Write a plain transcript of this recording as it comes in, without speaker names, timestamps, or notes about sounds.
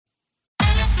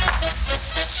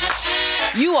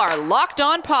You are Locked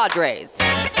On Padres,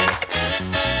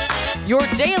 your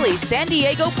daily San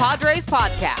Diego Padres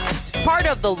podcast. Part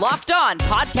of the Locked On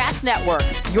Podcast Network,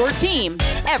 your team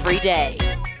every day.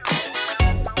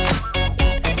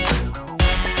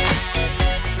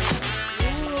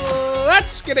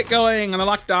 Let's get it going on the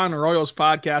Locked On Royals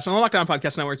podcast. On the Locked On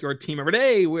Podcast Network, your team every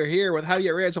day. We're here with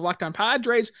Javier Reyes of Locked On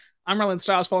Padres. I'm Rylan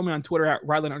Stiles. Follow me on Twitter at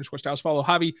Rylan_Stiles. Follow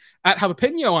Javi at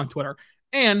Jalapeno on Twitter.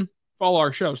 And follow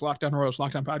our shows, Locked On Royals,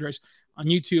 Locked On Padres, on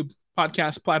YouTube,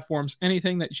 podcast platforms,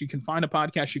 anything that you can find a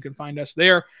podcast, you can find us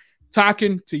there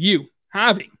talking to you.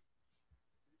 Javi,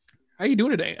 how you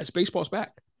doing today as baseball's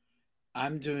back?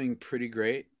 I'm doing pretty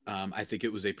great. I think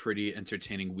it was a pretty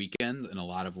entertaining weekend in a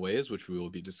lot of ways, which we will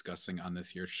be discussing on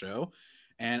this year's show.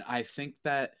 And I think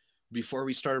that before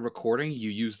we started recording,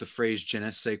 you used the phrase je ne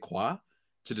sais quoi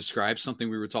to describe something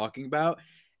we were talking about.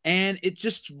 And it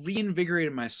just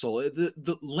reinvigorated my soul.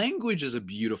 The language is a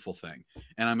beautiful thing.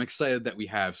 And I'm excited that we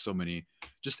have so many,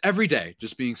 just every day,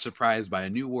 just being surprised by a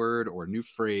new word or a new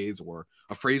phrase or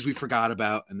a phrase we forgot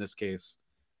about in this case.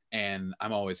 And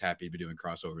I'm always happy to be doing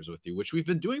crossovers with you, which we've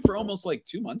been doing for almost like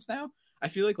 2 months now. I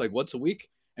feel like once a week.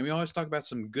 And we always talk about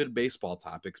some good baseball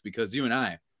topics because you and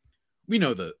I, we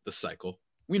know the cycle.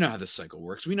 We know how the cycle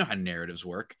works. We know how narratives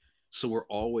work. So we're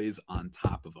always on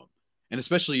top of them. And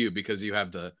especially you, because you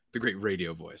have the great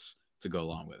radio voice to go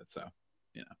along with it. So,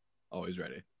 always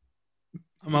ready.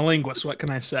 I'm a linguist. What can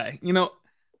I say?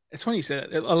 It's funny you say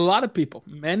that. A lot of people,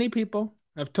 many people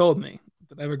have told me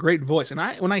that I have a great voice. And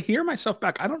when I hear myself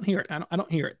back, I don't hear it. I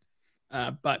don't hear it.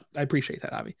 But I appreciate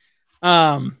that, Javi.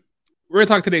 We're going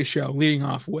to talk today's show, leading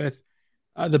off with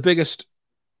the biggest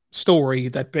story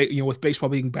that, with baseball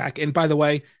being back. And by the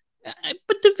way,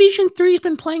 but Division III has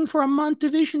been playing for a month.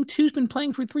 Division II has been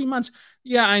playing for 3 months.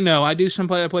 Yeah, I know. I do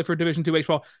I play for Division II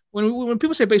baseball. When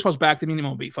people say baseball's back, they mean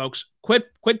MLB, folks. Quit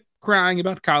crying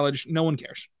about college. No one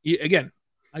cares. Again,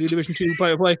 I do Division II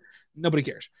play. Nobody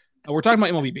cares. We're talking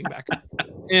about MLB being back.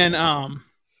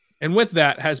 And with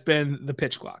that has been the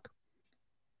pitch clock.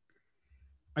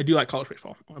 I do like college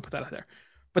baseball. I want to put that out there.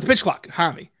 But the pitch clock,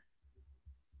 Javi,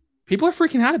 people are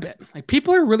freaking out a bit. Like,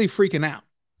 people are really freaking out.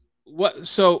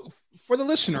 So for the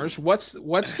listeners, what's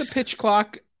the pitch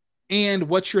clock and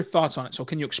what's your thoughts on it? So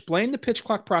can you explain the pitch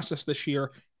clock process this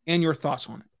year and your thoughts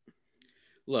on it?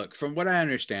 Look, from what I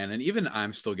understand, and even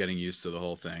I'm still getting used to the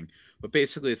whole thing, but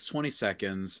basically it's 20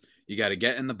 seconds. You got to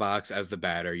get in the box as the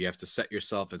batter. You have to set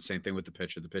yourself, and same thing with the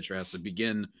pitcher. The pitcher has to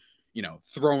begin,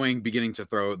 beginning to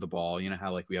throw the ball. You know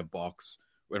how we have balks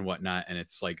and whatnot, and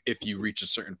it's like if you reach a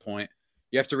certain point,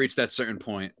 you have to reach that certain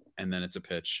point, and then it's a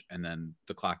pitch, and then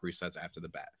the clock resets after the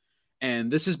bat.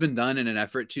 And this has been done in an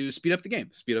effort to speed up the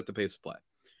game, speed up the pace of play.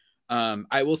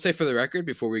 I will say for the record,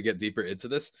 before we get deeper into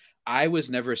this, I was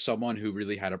never someone who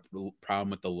really had a problem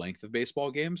with the length of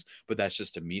baseball games, but that's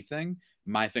just a me thing.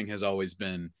 My thing has always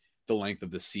been the length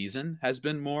of the season has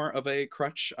been more of a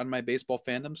crutch on my baseball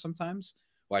fandom sometimes.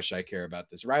 Why should I care about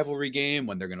this rivalry game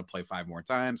when they're going to play 5 more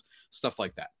times? Stuff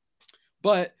like that.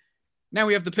 But now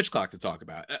we have the pitch clock to talk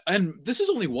about. And this is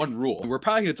only one rule. We're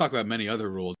probably going to talk about many other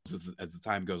rules as the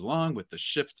time goes along, with the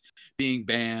shift being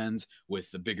banned, with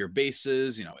the bigger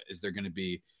bases. Is there going to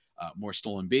be more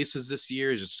stolen bases this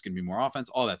year? Is it just going to be more offense?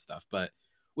 All that stuff. But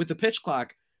with the pitch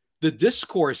clock, the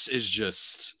discourse is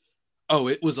just,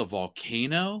 it was a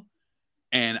volcano.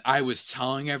 And I was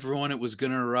telling everyone it was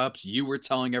going to erupt. You were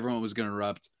telling everyone it was going to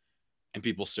erupt. And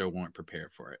people still weren't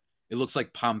prepared for it. It looks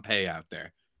like Pompeii out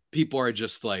there. People are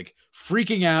just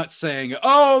freaking out saying,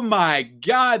 oh my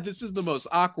God, this is the most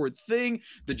awkward thing.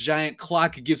 The giant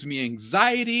clock gives me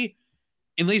anxiety.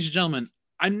 And ladies and gentlemen,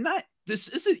 this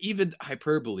isn't even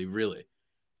hyperbole, really.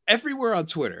 Everywhere on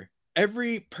Twitter,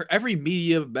 every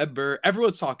media member,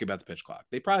 everyone's talking about the pitch clock.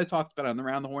 They probably talked about it on the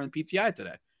Round the Horn PTI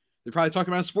today. They're probably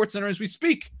talking about Sports Center as we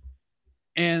speak.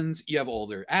 And you have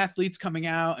older athletes coming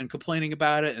out and complaining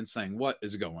about it and saying, what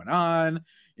is going on?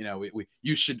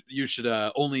 You should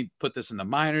only put this in the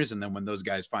minors. And then when those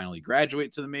guys finally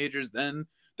graduate to the majors, then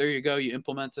there you go. You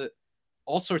implement it.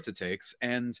 All sorts of takes.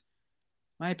 And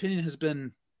my opinion has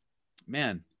been,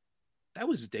 man, that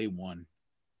was day one.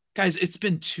 Guys, it's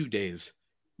been 2 days.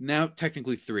 Now,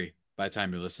 technically 3 by the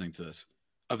time you're listening to this,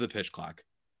 of the pitch clock.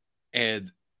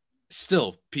 And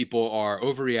still, people are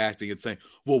overreacting and saying,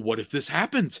 well, what if this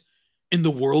happened in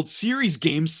the World Series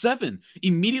Game 7?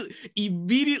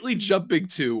 Immediately jumping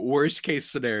to worst case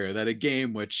scenario, that a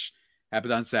game which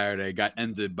happened on Saturday got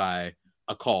ended by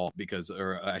a call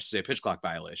or I should say a pitch clock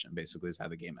violation, basically is how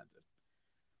the game ended.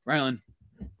 Rylan,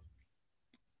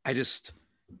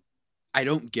 I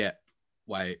don't get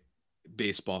why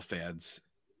baseball fans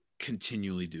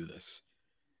continually do this.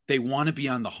 they want to be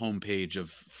on the homepage of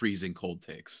freezing cold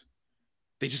takes.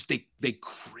 They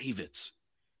crave it.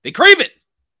 They crave it.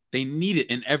 They need it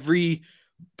in every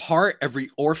part, every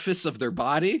orifice of their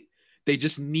body. They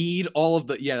just need all of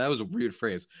the, that was a weird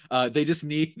phrase. They just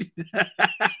need,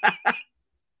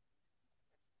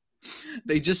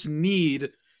 they just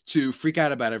need to freak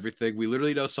out about everything. We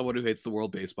literally know someone who hates the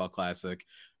World Baseball Classic.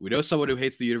 We know someone who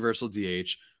hates the Universal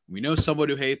DH. We know someone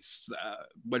who hates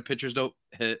when pitchers don't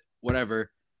hit,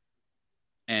 whatever.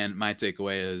 And my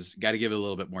takeaway is got to give it a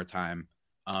little bit more time.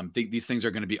 These things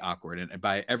are going to be awkward. And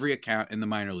by every account in the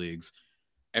minor leagues,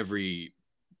 every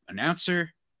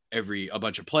announcer, a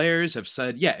bunch of players have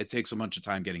said, it takes a bunch of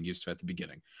time getting used to it at the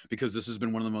beginning, because this has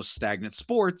been one of the most stagnant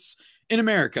sports in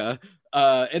America,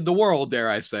 in the world, dare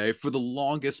I say, for the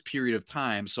longest period of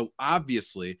time. So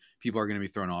obviously people are going to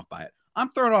be thrown off by it. I'm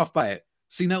thrown off by it.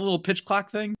 Seeing that little pitch clock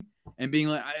thing and being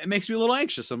like, it makes me a little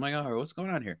anxious. I'm like, oh, what's going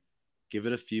on here? Give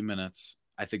it a few minutes.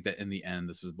 I think that in the end,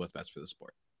 this is what's best for the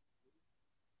sport.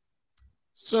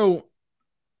 So,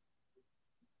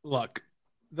 look,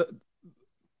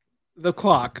 the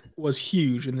clock was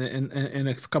huge in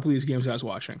a couple of these games I was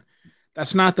watching.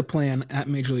 That's not the plan at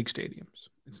Major League stadiums.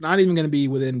 It's not even going to be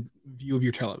within view of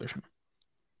your television.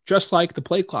 Just like the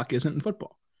play clock isn't in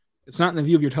football. It's not in the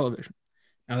view of your television.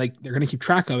 Now, they're going to keep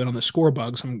track of it on the score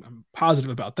bugs. I'm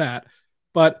positive about that.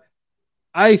 But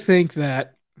I think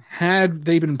that had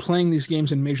they been playing these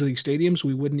games in Major League stadiums,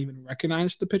 we wouldn't even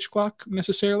recognize the pitch clock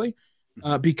necessarily.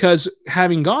 Because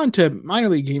having gone to minor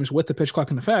league games with the pitch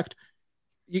clock in effect,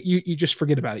 you just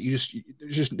forget about it.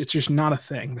 It's just not a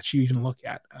thing that you even look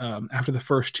at after the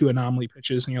first two anomaly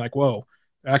pitches, and you're like, whoa,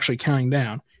 they're actually counting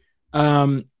down.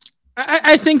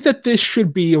 I think that this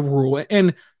should be a rule,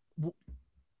 and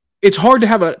it's hard to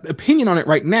have an opinion on it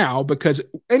right now, because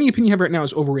any opinion you have right now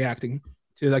is overreacting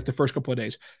to like the first couple of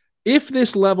days. If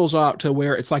this levels out to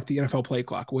where it's like the NFL play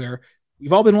clock, where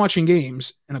we've all been watching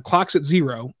games and the clock's at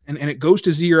 0 and it goes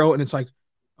to 0 and it's like,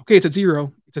 okay, it's at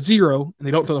 0, and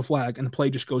they don't throw the flag and the play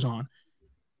just goes on.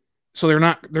 So they're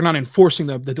not enforcing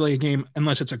the delay of game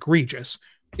unless it's egregious.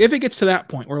 If it gets to that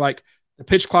point where like the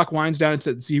pitch clock winds down, it's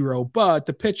at 0, but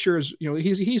the pitcher's,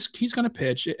 he's going to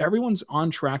pitch. Everyone's on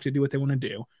track to do what they want to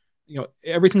do.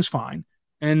 Everything's fine.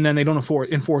 And then they don't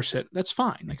enforce it. That's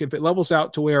fine. Like if it levels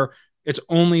out to where it's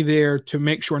only there to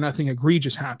make sure nothing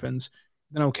egregious happens,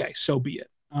 then okay, so be it.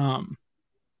 And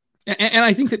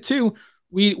I think that too,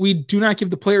 we do not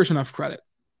give the players enough credit.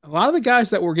 A lot of the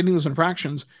guys that were getting those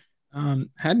infractions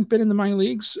hadn't been in the minor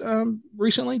leagues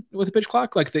recently with the pitch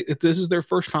clock. Like if this is their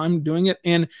first time doing it,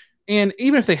 and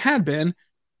even if they had been,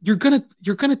 you're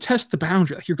gonna test the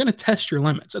boundary. Like you're gonna test your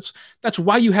limits. That's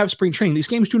why you have spring training. These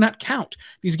games do not count.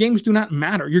 These games do not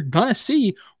matter. You're gonna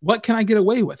see what can I get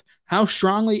away with. How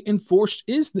strongly enforced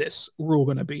is this rule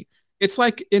gonna be? It's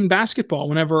like in basketball,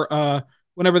 whenever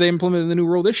they implemented the new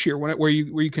rule this year, where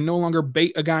you can no longer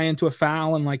bait a guy into a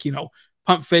foul and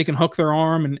pump fake and hook their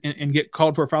arm and get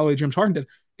called for a foul like James Harden did.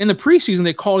 In the preseason,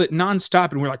 they called it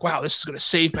nonstop, and we're like, wow, this is going to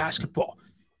save basketball.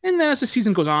 And then as the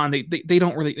season goes on, they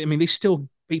don't really. I mean, they still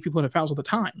bait people into fouls all the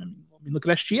time. I mean, look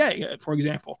at SGA for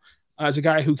example, as a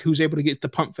guy who's able to get the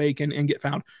pump fake and get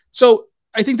fouled. So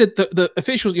I think that the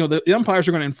officials, the umpires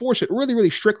are going to enforce it really, really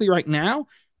strictly right now.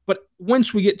 But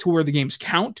once we get to where the games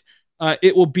count,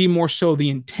 it will be more so the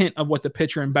intent of what the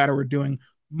pitcher and batter are doing,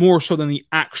 more so than the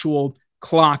actual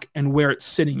clock and where it's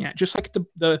sitting at. Just like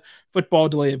the football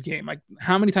delay of game. Like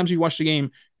how many times have you watched the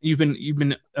game? You've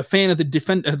been a fan of the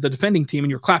defending team,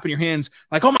 and you're clapping your hands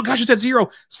like, oh my gosh, it's at 0.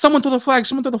 Someone throw the flag,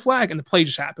 and the play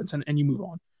just happens, and you move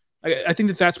on. I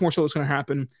think that's more so what's going to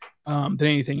happen than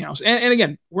anything else. And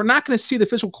again, we're not going to see the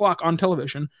physical clock on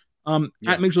television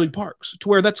at Major League Parks, to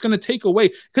where that's going to take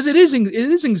away, because it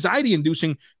is anxiety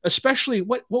inducing, especially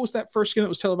what was that first game that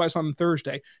was televised on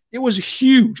Thursday? It was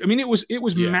huge. I mean, it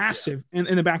was massive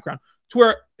in the background, to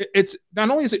where it's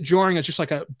not only is it jarring, it's just like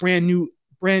a brand new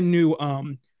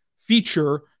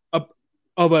feature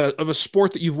of a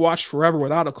sport that you've watched forever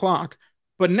without a clock,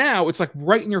 but now it's like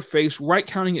right in your face, right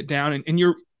counting it down, and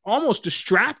you're almost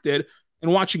distracted in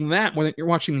watching that more than you're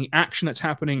watching the action that's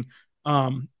happening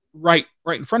right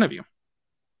in front of you.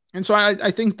 And so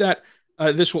I think that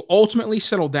this will ultimately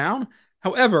settle down.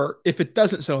 However, if it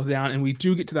doesn't settle down and we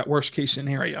do get to that worst case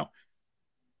scenario,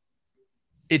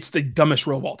 it's the dumbest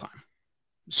rule of all time.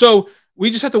 So we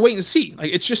just have to wait and see.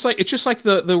 Like it's just like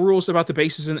the rules about the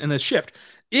bases and the shift.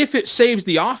 If it saves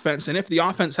the offense, and if the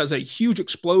offense has a huge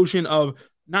explosion of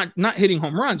not hitting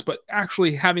home runs, but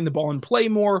actually having the ball in play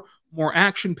more, more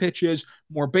action pitches,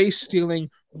 more base stealing,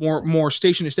 more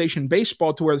station to station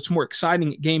baseball, to where it's more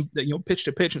exciting game, that pitch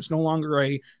to pitch, and it's no longer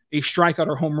a strikeout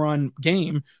or home run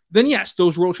game, then yes,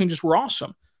 those rule changes were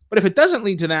awesome. But if it doesn't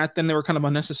lead to that, then they were kind of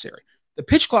unnecessary. The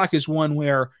pitch clock is one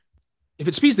where if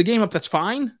it speeds the game up, that's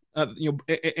fine. And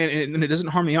it doesn't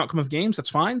harm the outcome of games, that's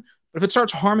fine. But if it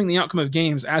starts harming the outcome of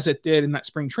games, as it did in that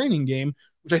spring training game,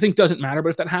 which I think doesn't matter, but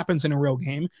if that happens in a real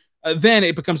game, then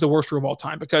it becomes the worst rule of all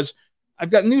time. Because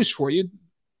I've got news for you.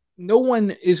 No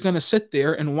one is going to sit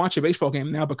there and watch a baseball game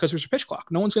now because there's a pitch clock.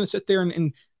 No one's going to sit there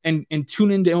and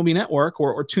tune into MLB Network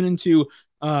or tune into,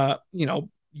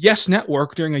 Yes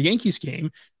Network during a Yankees game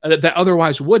that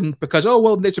otherwise wouldn't, because,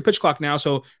 there's a pitch clock now,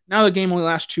 so now the game only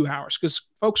lasts 2 hours. Because,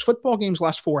 folks, football games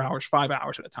last 4 hours, 5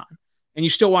 hours at a time. And you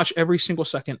still watch every single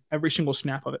second, every single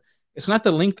snap of it. It's not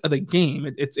the length of the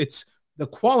game. It's the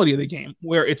quality of the game,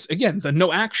 where it's, again, the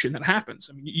no action that happens.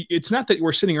 I mean, it's not that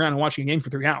we're sitting around and watching a game for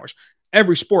 3 hours.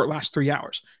 Every sport lasts 3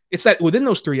 hours. It's that within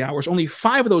those 3 hours, only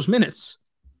 5 of those minutes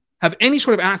have any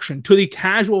sort of action to the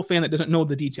casual fan that doesn't know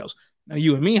the details. Now,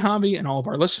 you and me, Javi, and all of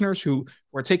our listeners who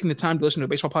are taking the time to listen to a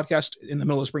baseball podcast in the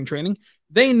middle of spring training,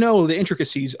 they know the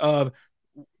intricacies of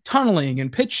tunneling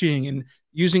and pitching and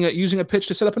using a pitch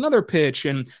to set up another pitch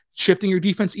and shifting your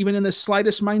defense even in the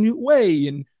slightest minute way.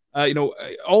 And,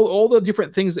 all the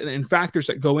different things and factors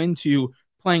that go into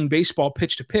playing baseball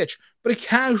pitch to pitch. But a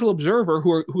casual observer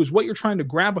who is what you're trying to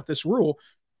grab with this rule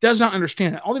does not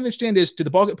understand that. All they understand is, did the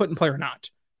ball get put in play or not?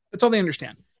 That's all they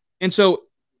understand. And so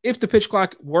if the pitch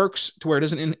clock works to where it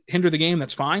doesn't hinder the game,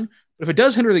 that's fine. But if it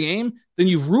does hinder the game, then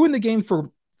you've ruined the game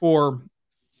for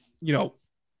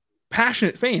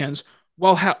passionate fans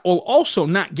while also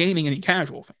not gaining any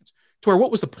casual fans. To where,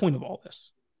 what was the point of all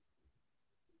this?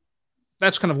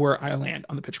 That's kind of where I land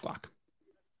on the pitch clock.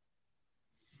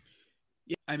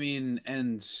 Yeah, I mean,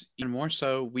 and even more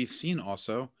so, we've seen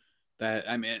also that,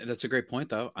 I mean, that's a great point,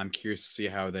 though. I'm curious to see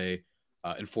how they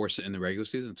enforce it in the regular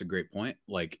season. It's a great point.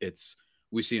 Like,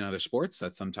 we see in other sports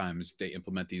that sometimes they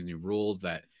implement these new rules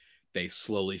that they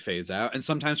slowly phase out, and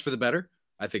sometimes for the better.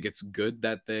 I think it's good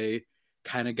that they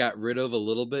kind of got rid of a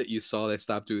little bit. You saw they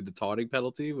stopped doing the taunting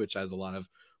penalty, which has a lot of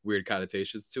weird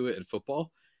connotations to it in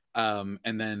football. And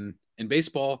then in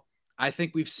baseball, I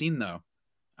think we've seen, though,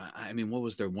 I mean, what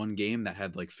was there, one game that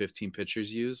had like 15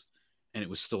 pitchers used and it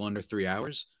was still under 3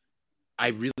 hours? I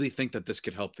really think that this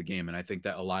could help the game. And I think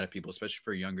that a lot of people, especially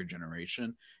for a younger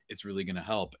generation, it's really going to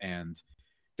help. And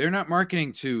they're not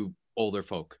marketing to older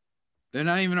folk. They're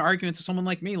not even arguing to someone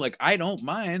like me. Like, I don't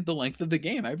mind the length of the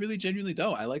game. I really genuinely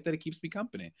don't. I like that it keeps me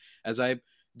company as I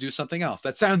do something else.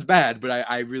 That sounds bad, but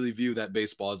I really view that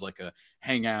baseball as like a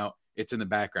hangout. It's in the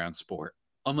background sport,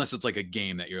 unless it's like a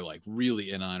game that you're like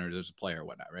really in on or there's a player or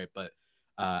whatnot, right? But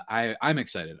I'm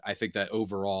excited. I think that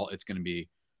overall it's going to be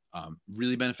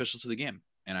really beneficial to the game.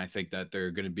 And I think that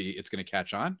it's going to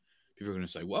catch on. People are going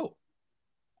to say, whoa,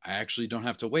 I actually don't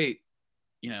have to wait,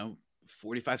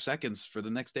 45 seconds for the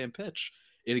next damn pitch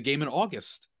in a game in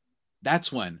August. That's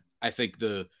when I think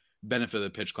the benefit of the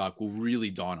pitch clock will really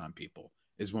dawn on people,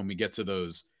 is when we get to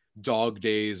those dog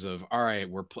days of, all right,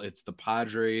 it's the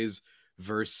Padres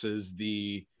versus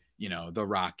the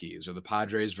Rockies, or the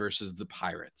Padres versus the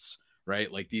Pirates, right?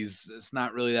 Like, it's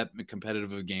not really that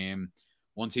competitive of a game.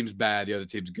 One team's bad, the other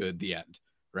team's good, the end,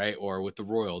 right? Or with the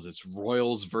Royals, it's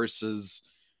Royals versus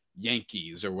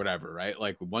Yankees or whatever, right?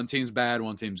 Like, one team's bad,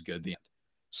 one team's good, the end.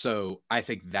 So I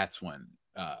think that's when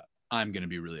I'm going to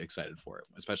be really excited for it,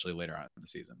 especially later on in the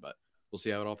season. But we'll see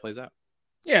how it all plays out.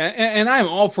 Yeah, and I'm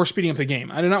all for speeding up the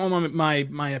game. I do not want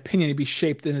my opinion to be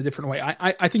shaped in a different way.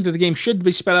 I think that the game should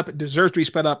be sped up. It deserves to be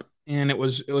sped up, and it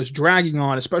was dragging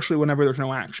on, especially whenever there's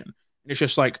no action. It's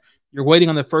just like you're waiting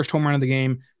on the first home run of the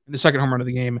game and the second home run of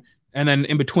the game, and then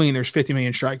in between there's 50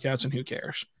 million strikeouts, and who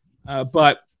cares?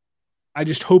 But I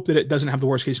just hope that it doesn't have the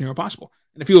worst case scenario possible.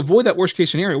 And if you avoid that worst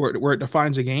case scenario where it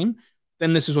defines a game,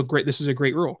 then this is a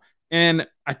great rule. And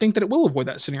I think that it will avoid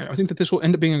that scenario. I think that this will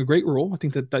end up being a great rule. I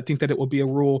think that it will be a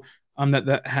rule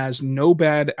that has no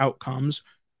bad outcomes.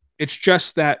 It's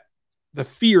just that the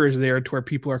fear is there to where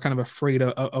people are kind of afraid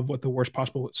of what the worst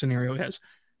possible scenario is.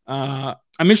 I'm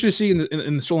interested to see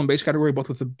in the stolen base category, both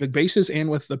with the big bases and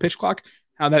with the pitch clock,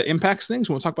 how that impacts things.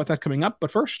 We'll talk about that coming up.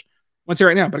 But first, let's hear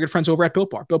right now. But good friends over at Built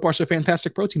Bar. Built Bar is a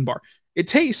fantastic protein bar. It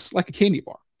tastes like a candy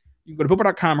bar. You can go to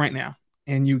BuiltBar.com right now,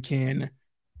 and you can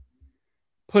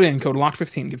put in code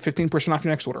LOCK15, get 15% off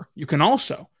your next order. You can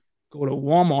also go to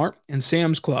Walmart and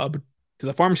Sam's Club to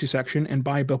the pharmacy section and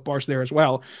buy Built Bars there as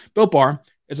well. Built Bar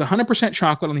is 100%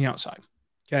 chocolate on the outside.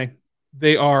 Okay.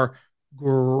 They are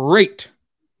great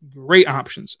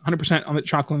options. 100% on the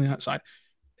chocolate on the outside.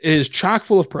 It is chock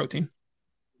full of protein.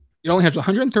 It only has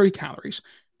 130 calories,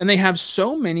 and they have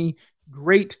so many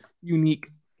great, unique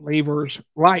flavors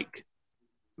like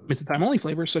limited time only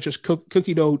flavors such as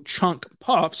cookie dough chunk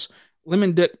puffs,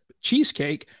 lemon dip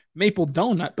cheesecake, maple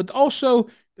donut, but also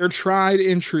their tried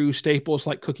and true staples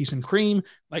like cookies and cream,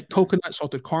 like coconut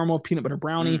salted caramel, peanut butter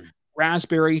brownie,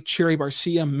 raspberry, cherry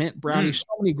barcia, mint brownie. So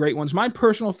many great ones. My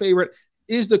personal favorite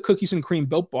is the cookies and cream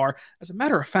Built Bar. As a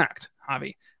matter of fact,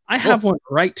 Javi, I have one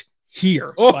right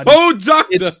here.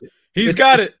 Doctor. He's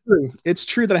got it. It's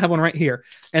true that I have one right here.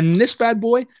 And this bad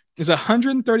boy is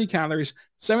 130 calories,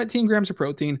 17 grams of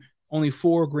protein, only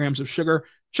 4 grams of sugar.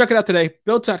 Check it out today.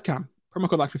 Built.com. Promo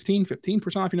code LOCK15,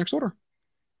 15% off your next order.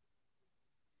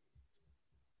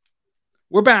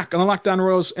 We're back on the Locked On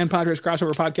Royals and Padres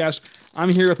crossover podcast. I'm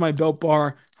here with my Built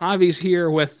Bar. Javi's here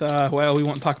with, well, we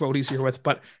won't talk about what he's here with,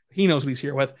 but he knows what he's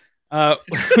here with.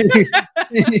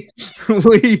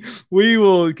 We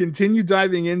will continue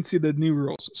diving into the new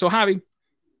rules. So, Javi,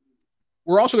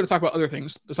 we're also going to talk about other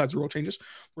things besides the rule changes.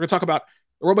 We're going to talk about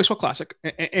the World Baseball Classic.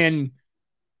 And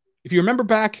if you remember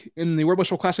back in the World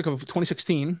Baseball Classic of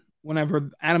 2016, whenever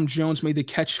Adam Jones made the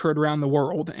catch heard around the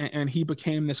world, and he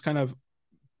became this kind of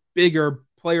bigger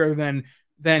player than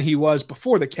he was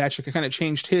before the catch, it kind of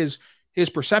changed his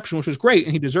perception, which was great,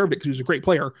 and he deserved it because he was a great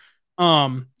player.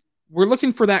 We're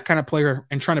looking for that kind of player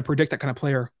and trying to predict that kind of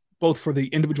player, both for the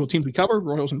individual teams we cover,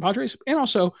 Royals and Padres, and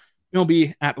also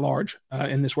MLB at large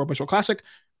in this World Baseball Classic.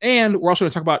 And we're also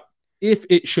going to talk about if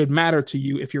it should matter to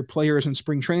you if your player is in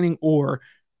spring training or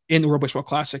in the World Baseball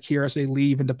Classic here as they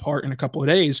leave and depart in a couple of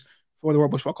days for the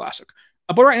World Baseball Classic.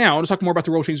 But right now, I want to talk more about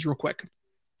the rule changes real quick.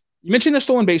 You mentioned the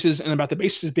stolen bases and about the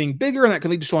bases being bigger and that can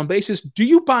lead to stolen bases. Do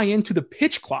you buy into the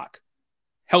pitch clock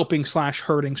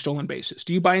helping/hurting stolen bases?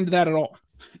 Do you buy into that at all?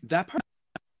 That part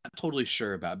I'm not totally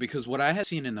sure about, because what I have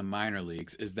seen in the minor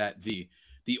leagues is that the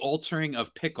altering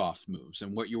of pickoff moves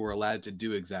and what you were allowed to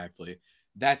do exactly,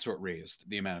 that's what raised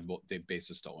the amount of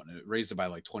bases stolen. It raised it by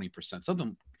like 20%,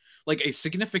 something like a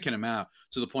significant amount,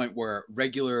 to the point where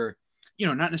regular,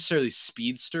 not necessarily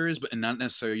speedsters, but not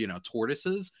necessarily,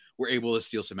 tortoises were able to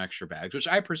steal some extra bags, which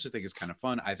I personally think is kind of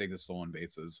fun. I think the stolen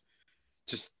bases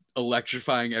just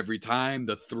electrifying every time,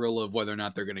 the thrill of whether or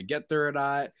not they're going to get there or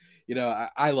not.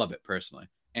 I love it personally.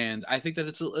 And I think that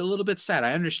it's a little bit sad.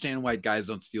 I understand why guys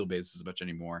don't steal bases as much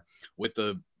anymore with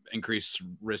the increased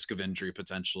risk of injury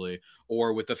potentially,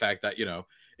 or with the fact that,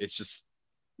 it's just,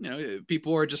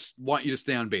 people are just want you to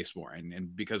stay on base more.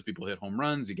 And because people hit home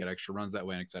runs, you get extra runs that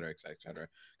way, and et cetera, et cetera, et cetera.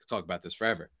 Could talk about this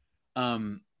forever.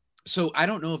 So I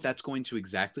don't know if that's going to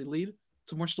exactly lead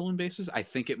to more stolen bases. I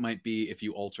think it might be if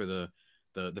you alter the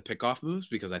pickoff moves,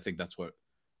 because I think that's what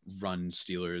run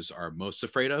stealers are most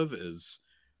afraid of, is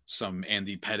some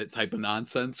Andy Pettit type of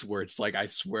nonsense where it's like, I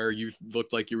swear you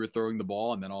looked like you were throwing the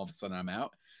ball and then all of a sudden I'm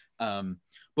out.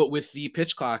 But with the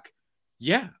pitch clock,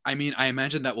 yeah, I mean, I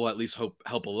imagine that will at least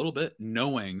help a little bit,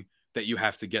 knowing that you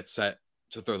have to get set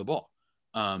to throw the ball.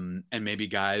 And maybe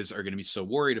guys are going to be so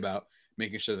worried about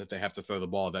making sure that they have to throw the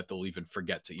ball that they'll even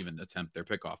forget to even attempt their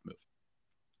pickoff move,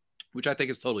 which I think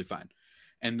is totally fine.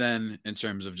 And then in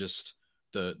terms of just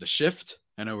the shift,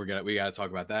 I know we got to talk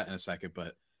about that in a second,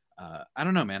 but I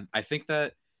don't know, man. I think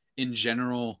that in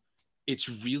general, it's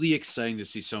really exciting to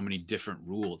see so many different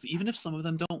rules, even if some of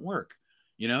them don't work.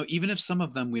 Even if some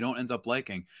of them we don't end up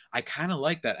liking. I kind of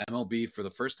like that MLB, for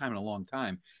the first time in a long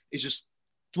time, is just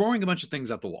throwing a bunch of things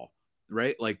at the wall,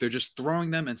 right? Like they're just throwing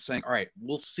them and saying, all right,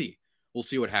 we'll see. We'll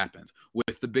see what happens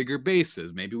with the bigger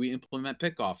bases. Maybe we implement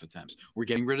pickoff attempts. We're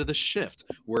getting rid of the shift.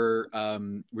 We're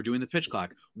doing the pitch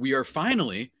clock. We are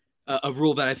finally a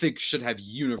rule that I think should have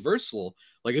universal.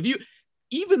 Like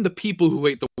even the people who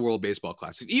hate the World Baseball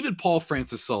Classic, even Paul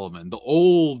Francis Sullivan, the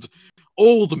old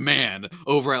man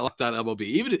over at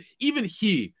Locked.MLB, even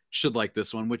he should like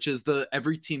this one, which is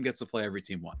every team gets to play every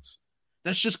team once.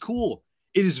 That's just cool.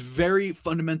 It is very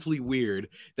fundamentally weird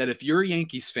that if you're a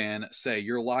Yankees fan, say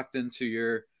you're locked into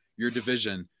your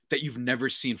division, that you've never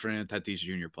seen Fernando Tatis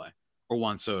Jr. play or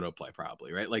Juan Soto play,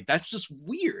 probably, right? Like, that's just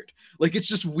weird. Like, it's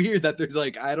just weird that there's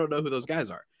like, I don't know who those guys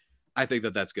are. I think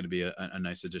that that's going to be a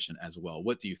nice addition as well.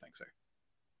 What do you think, sir?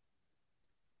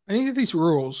 I think that these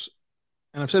rules,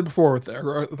 and I've said before with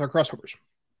our crossovers,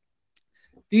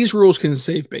 these rules can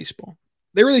save baseball.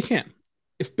 They really can.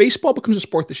 If baseball becomes a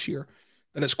sport this year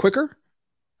that is quicker,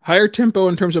 higher tempo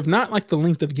in terms of not like the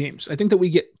length of games. I think that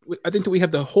we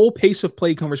have the whole pace of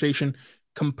play conversation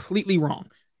completely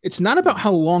wrong. It's not about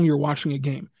how long you're watching a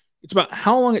game. It's about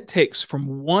how long it takes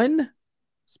from one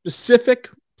specific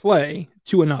play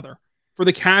to another. For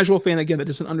the casual fan, again, that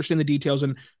doesn't understand the details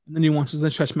and the nuances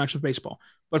and the chess match of baseball.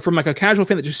 But from like a casual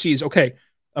fan that just sees, okay,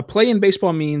 A play in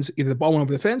baseball means either the ball went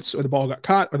over the fence or the ball got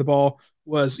caught or the ball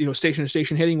was, station to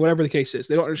station hitting, whatever the case is.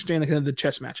 They don't understand the kind of the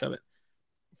chess match of it.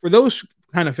 For those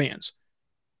kind of fans,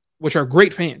 which are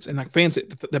great fans and like fans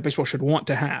that baseball should want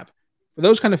to have, for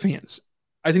those kind of fans,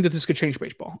 I think that this could change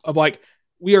baseball. Of like,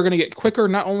 we are going to get quicker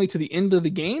not only to the end of the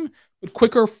game, but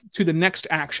quicker to the next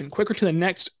action, quicker to the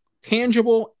next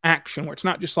tangible action, where it's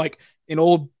not just like an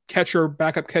old catcher,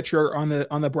 backup catcher on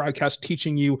the broadcast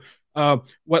teaching you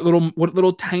what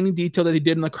little tiny detail that they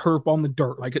did in the curveball in the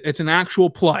dirt. Like, it's an actual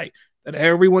play that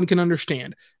everyone can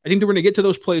understand. I think that we're going to get to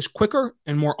those plays quicker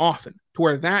and more often, to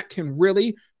where that can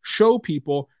really show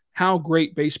people how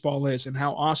great baseball is and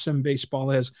how awesome baseball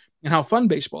is and how fun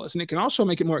baseball is. And it can also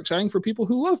make it more exciting for people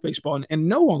who love baseball and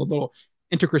know all the little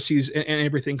intricacies and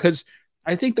everything. Because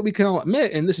I think that we can all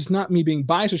admit, and this is not me being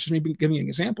biased, it's just me giving an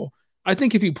example. I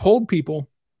think if you polled people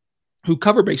who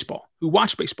cover baseball, who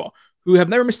watch baseball, who have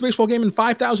never missed a baseball game in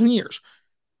 5,000 years,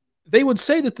 they would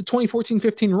say that the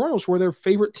 2014-15 Royals were their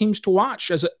favorite teams to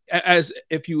watch. As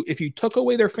if you took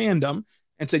away their fandom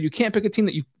and said you can't pick a team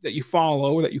that you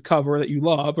follow or that you cover or that you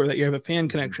love or that you have a fan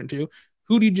connection to,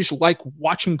 who do you just like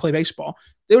watching play baseball?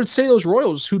 They would say those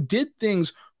Royals, who did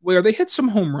things where they hit some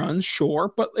home runs,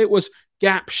 sure, but it was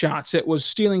gap shots, it was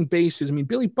stealing bases. I mean,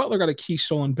 Billy Butler got a key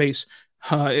stolen base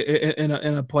in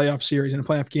a playoff series, in a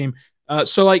playoff game.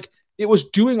 So like, it was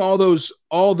doing all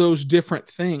those different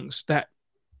things that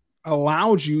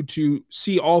allowed you to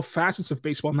see all facets of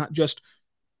baseball, not just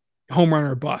home run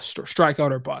or bust or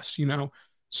strikeout or bust,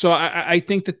 So I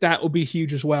think that will be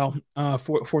huge as well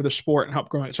for the sport and help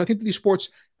growing it. So I think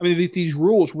that these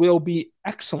rules will be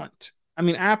excellent. I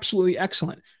mean, absolutely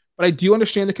excellent. But I do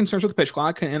understand the concerns with the pitch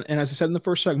clock. And as I said in the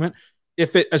first segment,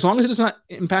 as long as it does not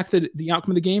impact the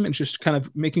outcome of the game, and just kind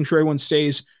of making sure everyone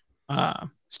stays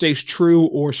true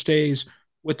or stays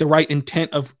with the right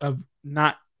intent of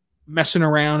not messing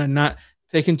around and not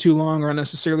taking too long or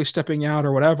unnecessarily stepping out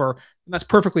or whatever, that's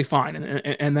perfectly fine.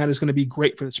 And that is going to be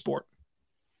great for the sport.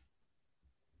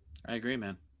 I agree,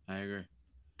 man. I agree.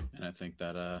 And I think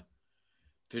that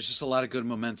there's just a lot of good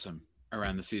momentum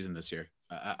around the season this year.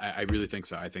 I really think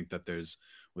so. I think that there's,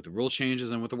 with the rule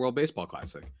changes and with the World Baseball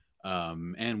Classic,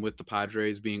 and with the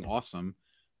Padres being awesome,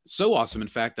 so awesome, in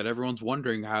fact, that everyone's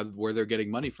wondering where they're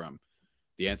getting money from.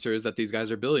 The answer is that these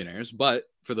guys are billionaires. But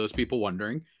for those people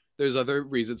wondering, there's other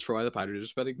reasons for why the Padres are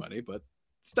spending money, but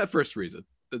it's that first reason.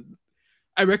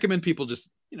 I recommend people just,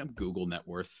 Google net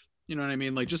worth. You know what I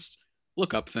mean? Like, just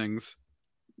look up things.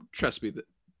 Trust me,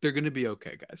 they're going to be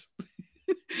okay, guys.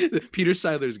 Peter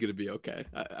Seidler is going to be okay.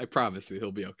 I promise you,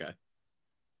 he'll be okay.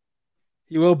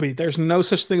 He will be. There's no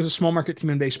such thing as a small market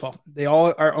team in baseball. They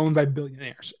all are owned by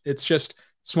billionaires. It's just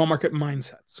small market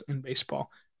mindsets in baseball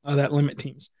that limit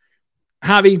teams.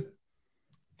 Javi,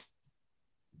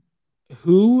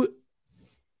 who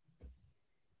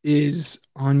is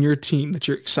on your team that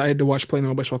you're excited to watch play in the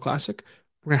World Baseball Classic?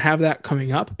 We're going to have that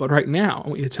coming up. But right now, I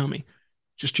want you to tell me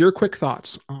just your quick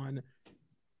thoughts on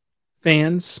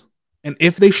fans and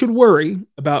if they should worry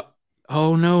about,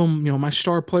 oh no, my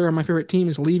star player on my favorite team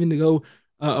is leaving to go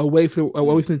away from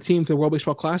the team for the World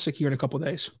Baseball Classic here in a couple of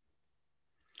days.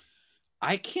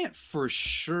 I can't for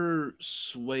sure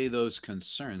sway those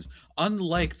concerns.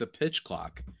 Unlike the pitch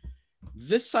clock,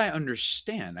 this I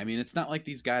understand. I mean, it's not like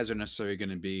these guys are necessarily going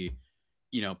to be,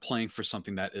 playing for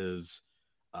something that is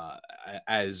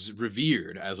as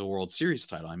revered as a World Series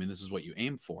title. I mean, this is what you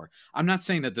aim for. I'm not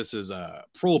saying that this is a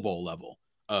Pro Bowl level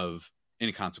of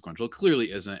inconsequential. It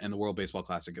clearly isn't. And the World Baseball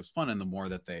Classic is fun. And the more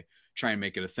that they try and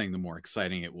make it a thing, the more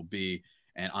exciting it will be.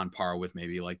 And on par with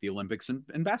maybe like the Olympics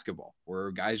in basketball,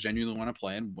 where guys genuinely want to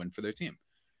play and win for their team.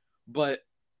 But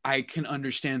I can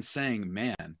understand saying,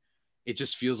 man, it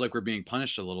just feels like we're being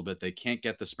punished a little bit. They can't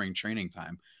get the spring training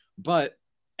time. But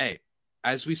hey,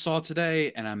 as we saw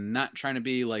today, and I'm not trying to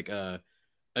be like a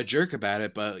jerk about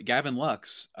it, but Gavin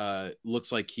Lux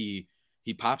looks like he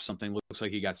popped something, looks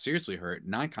like he got seriously hurt,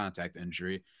 non-contact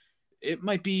injury. It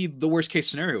might be the worst case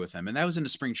scenario with him. And that was in a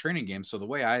spring training game. So the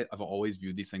way I've always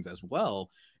viewed these things as well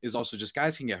is also just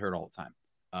guys can get hurt all the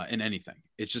time in anything.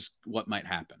 It's just what might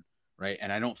happen. Right.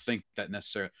 And I don't think that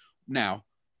necessarily now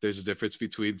there's a difference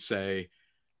between, say,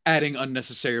 adding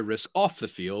unnecessary risk off the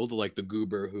field, like the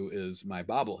goober who is my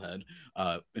bobblehead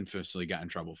infamously got in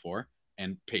trouble for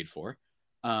and paid for.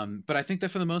 But I think that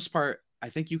for the most part, I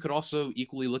think you could also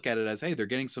equally look at it as, hey, they're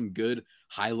getting some good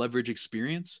high leverage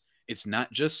experience. It's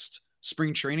not just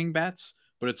spring training bats,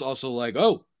 but it's also like,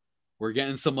 oh, we're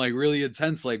getting some like really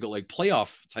intense, like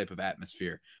playoff type of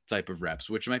atmosphere, type of reps,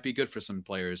 which might be good for some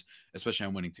players, especially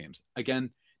on winning teams. Again,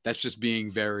 that's just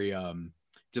being very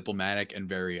diplomatic and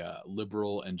very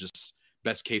liberal and just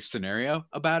best case scenario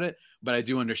about it, but I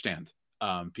do understand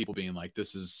people being like,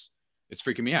 it's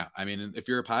freaking me out. I mean, if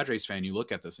you're a Padres fan, you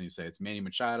look at this and you say it's Manny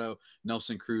Machado,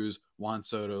 Nelson Cruz, Juan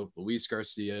Soto, Luis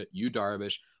Garcia, Yu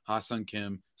Darvish, Ha-Seong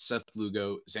Kim, Seth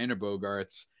Lugo, Xander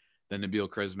Bogaerts, then Nabil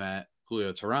Crismatt,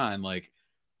 Julio Teheran. Like,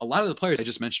 a lot of the players I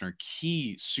just mentioned are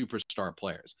key superstar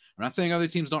players. I'm not saying other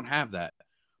teams don't have that,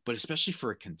 but especially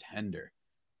for a contender,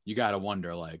 you got to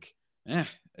wonder, like,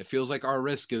 it feels like our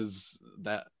risk is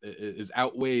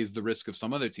outweighs the risk of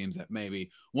some other teams that maybe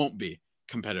won't be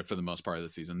competitive for the most part of the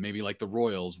season. Maybe like the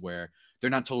Royals, where they're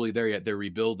not totally there yet, they're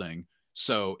rebuilding.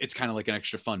 So it's kind of like an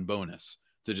extra fun bonus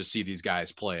to just see these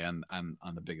guys play on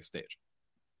the biggest stage.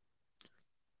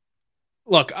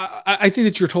 Look, I think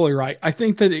that you're totally right. I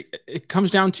think that it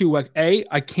comes down to like,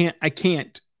 I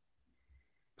can't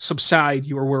subside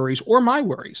your worries or my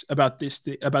worries about these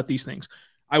things.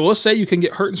 I will say you can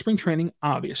get hurt in spring training,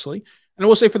 obviously. And I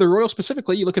will say for the Royals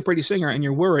specifically, you look at Brady Singer and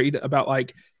you're worried about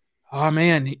like, oh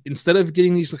man, instead of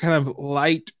getting these kind of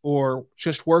light or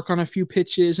just work on a few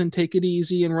pitches and take it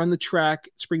easy and run the track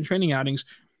spring training outings,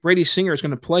 Brady Singer is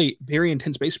going to play very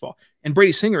intense baseball. And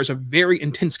Brady Singer is a very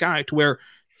intense guy to where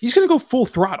he's going to go full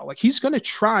throttle. Like, he's going to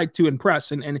try to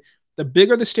impress. And the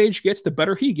bigger the stage gets, the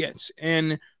better he gets.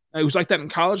 And it was like that in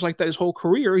college, like that his whole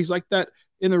career. He's like that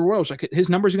in the Royals. Like, his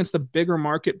numbers against the bigger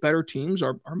market, better teams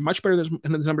are much better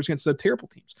than his numbers against the terrible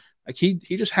teams. Like, he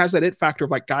just has that it factor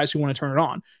of like guys who want to turn it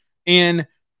on. And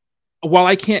while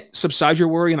I can't subside your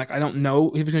worry, and like I don't know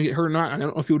if he's going to get hurt or not, I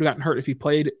don't know if he would have gotten hurt if he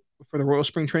played for the Royal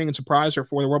Spring Training and Surprise or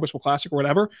for the World Baseball Classic or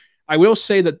whatever. I will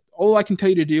say that all I can tell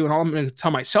you to do, and all I'm going to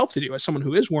tell myself to do as someone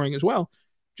who is worrying as well,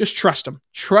 just trust him.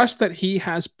 Trust that he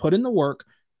has put in the work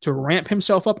to ramp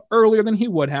himself up earlier than he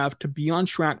would have to be on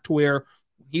track to where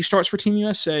when he starts for Team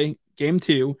USA Game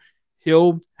 2,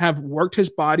 he'll have worked his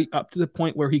body up to the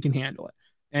point where he can handle it.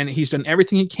 And he's done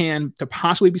everything he can to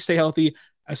possibly stay healthy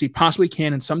as he possibly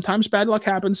can. And sometimes bad luck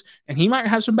happens, and he might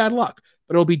have some bad luck,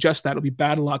 but it'll be just that. It'll be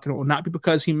bad luck. And it will not be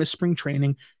because he missed spring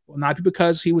training. It will not be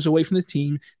because he was away from the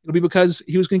team. It'll be because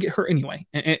he was going to get hurt anyway.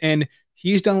 And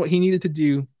he's done what he needed to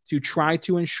do to try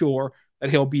to ensure that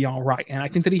he'll be all right. And I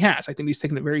think that he has. I think he's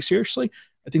taken it very seriously.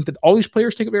 I think that all these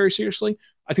players take it very seriously.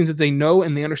 I think that they know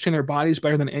and they understand their bodies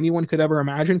better than anyone could ever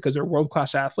imagine because they're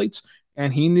world-class athletes.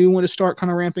 And he knew when to start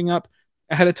kind of ramping up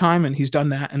ahead of time, and he's done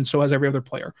that, and so has every other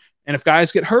player. And if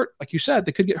guys get hurt, like you said,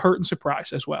 they could get hurt in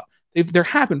Surprise as well. There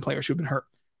have been players who've been hurt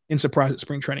in Surprise at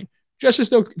spring training, just as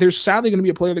though there's sadly going to be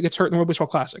a player that gets hurt in the World Baseball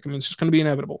Classic. I mean, it's just going to be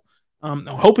inevitable. I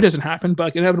hope it doesn't happen,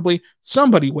 but inevitably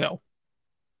somebody will.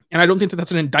 And I don't think that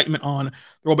that's an indictment on the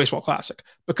World Baseball Classic,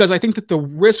 because I think that the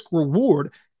risk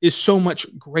reward is so much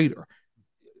greater.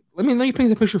 Let me paint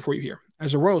the picture for you here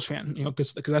as a Royals fan,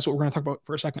 because that's what we're going to talk about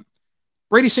for a second.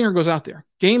 Brady Singer goes out there,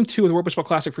 Game 2 of the World Baseball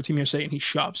Classic for Team USA, and he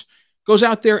shoves. Goes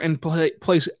out there and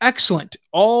plays excellent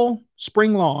all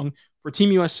spring long for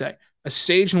Team USA, a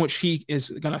stage in which he is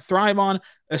going to thrive on,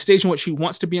 a stage in which he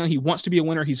wants to be on. He wants to be a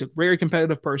winner. He's a very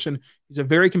competitive person. He's a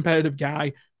very competitive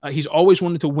guy. He's always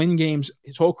wanted to win games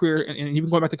his whole career, and even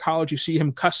going back to college, you see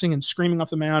him cussing and screaming off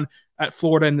the mound at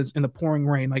Florida in the pouring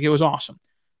rain. Like, it was awesome.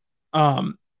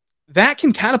 That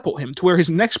can catapult him to where his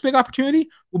next big opportunity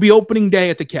will be opening day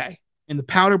at the K. In the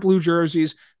powder blue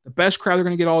jerseys, the best crowd they're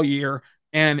going to get all year,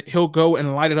 and he'll go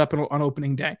and light it up on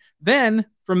opening day. Then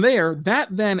from there, that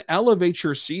then elevates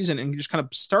your season and just kind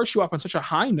of starts you off on such a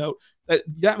high note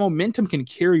that momentum can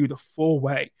carry you the full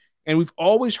way. And we've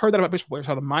always heard that about baseball players,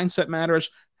 how the mindset matters,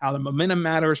 how the momentum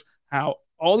matters, how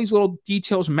all these little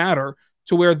details matter,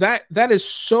 to where that is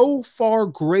so far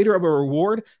greater of a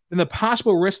reward than the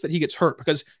possible risk that he gets hurt.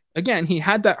 Because again, he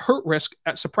had that hurt risk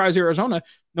at Surprise, Arizona,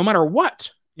 no matter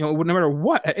what. No matter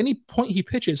what, at any point he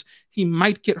pitches, he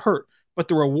might get hurt. But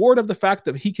the reward of the fact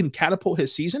that he can catapult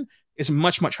his season is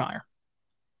much, much higher.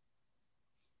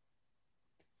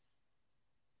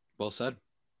 Well said.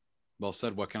 Well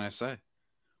said. What can I say?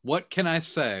 What can I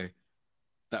say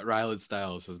that Riley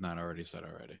Styles has not already said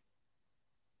already?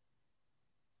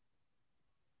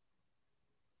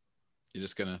 You're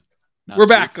just going to... We're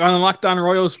back on the Locked On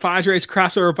Royals Padres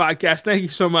crossover podcast. Thank you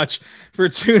so much for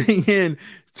tuning in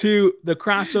to the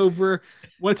crossover. I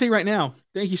want to tell you right now,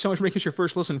 thank you so much for making your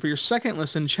first listen. For your second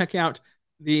listen, check out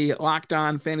the Locked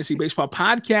On Fantasy Baseball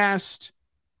podcast.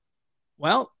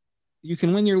 Well, you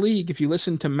can win your league if you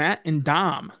listen to Matt and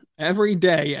Dom every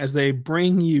day as they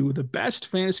bring you the best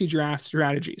fantasy draft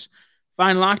strategies.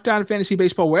 Find Locked On Fantasy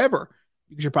Baseball wherever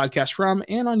you get your podcast from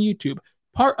and on YouTube.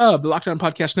 Part of the Locked On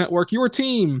Podcast Network, your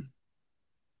team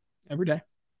every day,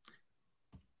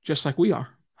 just like we are.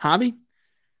 Javi,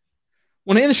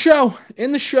 Want to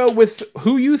end the show with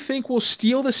who you think will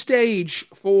steal the stage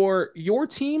for your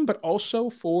team, but also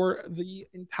for the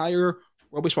entire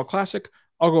World Baseball Classic.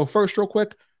 I'll go first real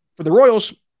quick. For the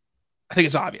Royals, I think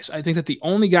it's obvious. I think that the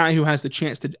only guy who has the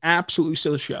chance to absolutely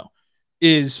steal the show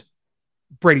is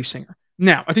Brady Singer.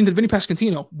 Now, I think that Vinny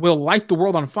Pasquantino will light the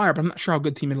world on fire, but I'm not sure how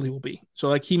good Team Italy will be. So,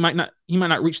 like, he might not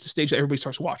reach the stage that everybody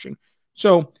starts watching.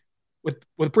 So,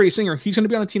 with Brady Singer, he's going to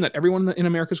be on a team that everyone in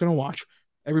America is going to watch.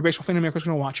 Every baseball fan in America is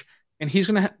going to watch, and he's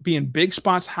going to be in big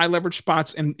spots, high leverage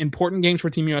spots, and important games for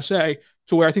Team USA.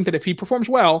 To where I think that if he performs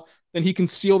well, then he can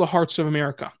steal the hearts of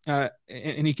America,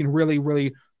 and he can really,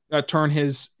 really turn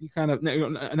his kind of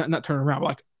not turn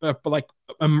around, but like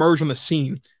emerge on the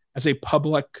scene as a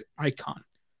public icon.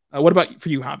 What about for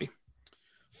you, Javi?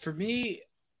 For me,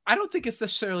 I don't think it's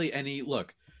necessarily any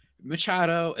look.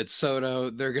 Machado and Soto,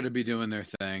 they're going to be doing their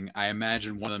thing. I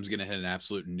imagine one of them's going to hit an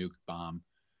absolute nuke bomb,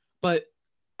 but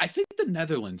I think the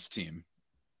Netherlands team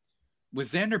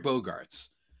with Xander Bogaerts,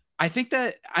 I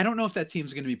don't know if that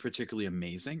team's going to be particularly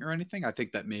amazing or anything. I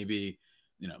think that maybe,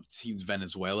 teams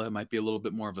Venezuela might be a little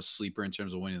bit more of a sleeper in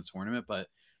terms of winning the tournament, but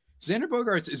Xander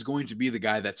Bogaerts is going to be the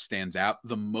guy that stands out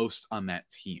the most on that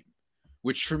team,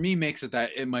 which for me makes it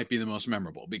that it might be the most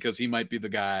memorable because he might be the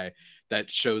guy that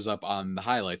shows up on the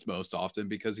highlights most often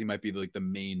because he might be like the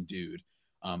main dude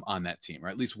on that team, or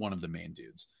at least one of the main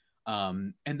dudes.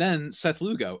 And then Seth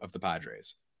Lugo of the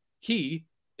Padres, he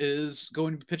is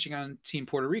going to be pitching on Team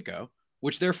Puerto Rico,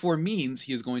 which therefore means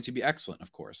he is going to be excellent,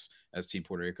 of course, as Team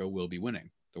Puerto Rico will be winning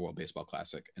the World Baseball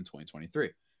Classic in 2023.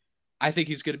 I think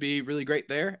he's going to be really great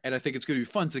there, and I think it's going to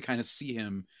be fun to kind of see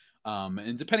him,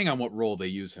 and depending on what role they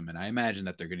use him in, I imagine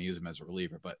that they're going to use him as a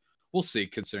reliever, but we'll see,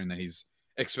 considering that he's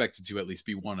expected to at least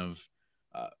be one of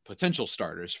potential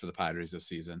starters for the Padres this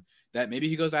season, that maybe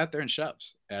he goes out there and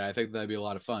shoves. And I think that'd be a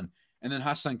lot of fun. And then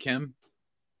Ha-Seong Kim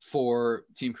for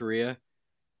Team Korea,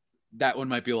 that one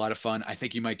might be a lot of fun. I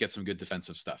think you might get some good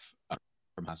defensive stuff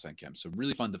from Ha-Seong Kim. So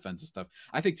really fun defensive stuff.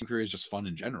 I think Team Korea is just fun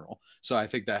in general. So I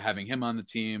think that having him on the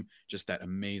team, just that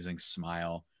amazing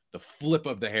smile, the flip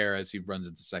of the hair as he runs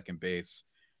into second base,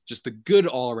 just the good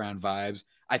all-around vibes.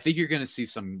 I think you're going to see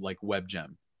some like web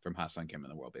gem from Ha-Seong Kim in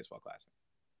the World Baseball Classic.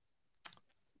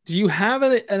 Do you have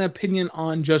an opinion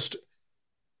on just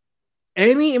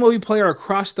any MLB player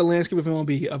across the landscape of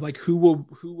MLB of like who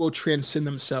will transcend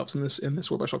themselves in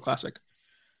this World Baseball Classic?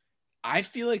 I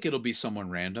feel like it'll be someone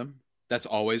random. That's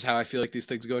always how I feel like these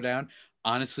things go down.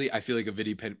 Honestly, I feel like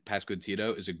Vinny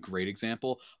Pasquantino is a great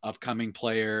example. Upcoming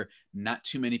player, not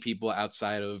too many people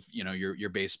outside of your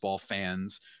baseball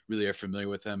fans really are familiar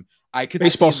with him. I could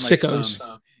baseball see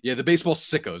sickos. The baseball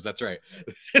sickos. That's right.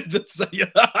 Sickos.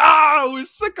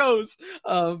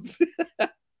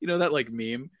 That like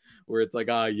meme where it's like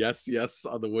yes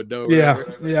on the window.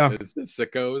 Yeah. It's the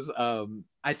sickos.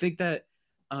 I think that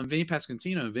Vinny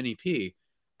Pasquantino and Vinny P,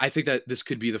 I think that this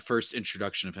could be the first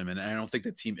introduction of him, and I don't think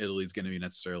that Team Italy is going to be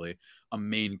necessarily a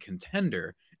main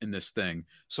contender in this thing.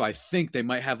 So I think they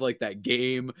might have like that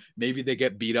game. Maybe they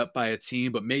get beat up by a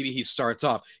team, but maybe he starts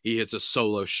off, he hits a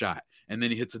solo shot, and then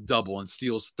he hits a double and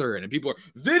steals third. And people are,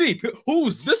 Vinny,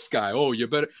 who's this guy? Oh, you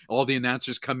better. All the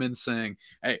announcers come in saying,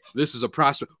 hey, this is a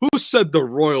prospect. Who said the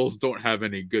Royals don't have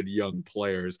any good young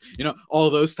players?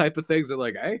 All those type of things are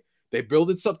like, hey, they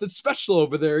building something special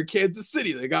over there in Kansas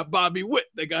City. They got Bobby Witt.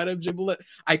 They got MJ Bullet.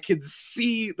 I can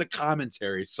see the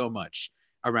commentary so much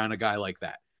around a guy like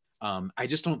that. I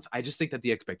just think that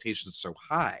the expectations are so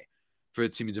high for the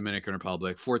Team of Dominican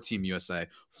Republic, for Team USA,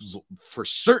 for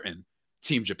certain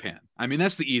Team Japan. I mean,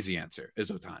 that's the easy answer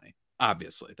is Ohtani.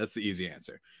 Obviously, that's the easy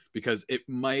answer because it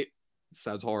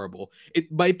sounds horrible. It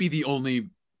might be the only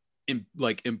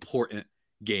important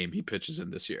game he pitches in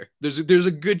this year. There's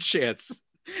a good chance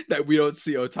that we don't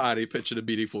see Ohtani pitch in a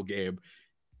meaningful game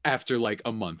after like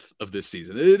a month of this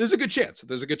season. There's a good chance.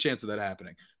 There's a good chance of that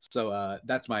happening. So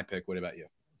that's my pick. What about you?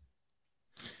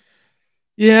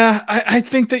 Yeah, I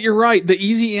think that you're right. The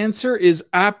easy answer is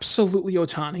absolutely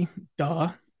Ohtani.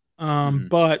 Duh.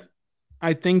 But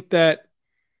I think that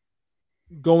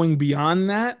going beyond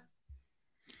that,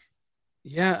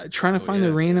 trying to find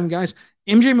the random guys.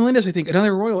 MJ Melendez, I think,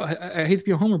 another Royal. I hate to be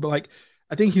a homer, but like,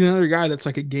 I think he's another guy that's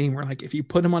like a game where like if you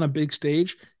put him on a big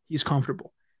stage, he's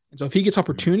comfortable. And so if he gets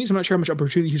opportunities, I'm not sure how much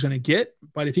opportunity he's going to get,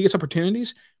 but if he gets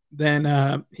opportunities,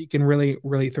 then he can really,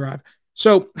 really thrive.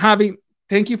 So Javi,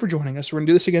 thank you for joining us. We're going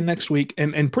to do this again next week.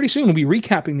 And pretty soon we'll be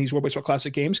recapping these World Baseball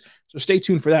Classic games. So stay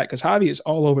tuned for that because Javi is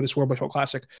all over this World Baseball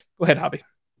Classic. Go ahead, Javi.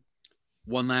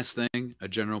 One last thing, a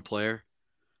general player,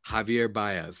 Javier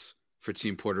Baez for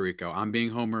Team Puerto Rico. I'm being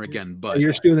homer again, but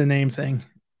you're just doing the name thing.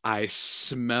 I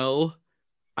smell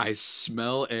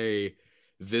a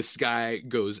This guy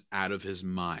goes out of his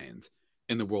mind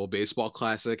in the World Baseball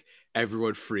Classic.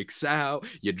 Everyone freaks out.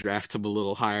 You draft him a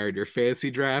little higher in your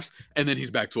fantasy drafts, and then he's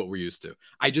back to what we're used to.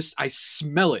 I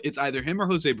smell it. It's either him or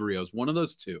Jose Barrios, one of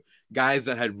those two guys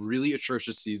that had really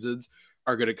atrocious seasons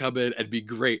are going to come in and be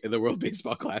great in the World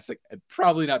Baseball Classic and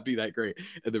probably not be that great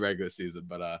in the regular season.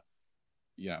 But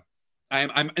yeah,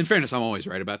 I'm in fairness, I'm always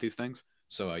right about these things.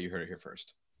 So you heard it here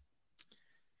first.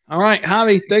 All right,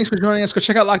 Javi, thanks for joining us. Go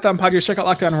check out Locked On Padres, check out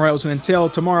Locked On Royals, and until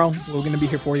tomorrow, we're going to be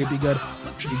here for you. Be good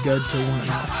to one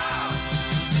another.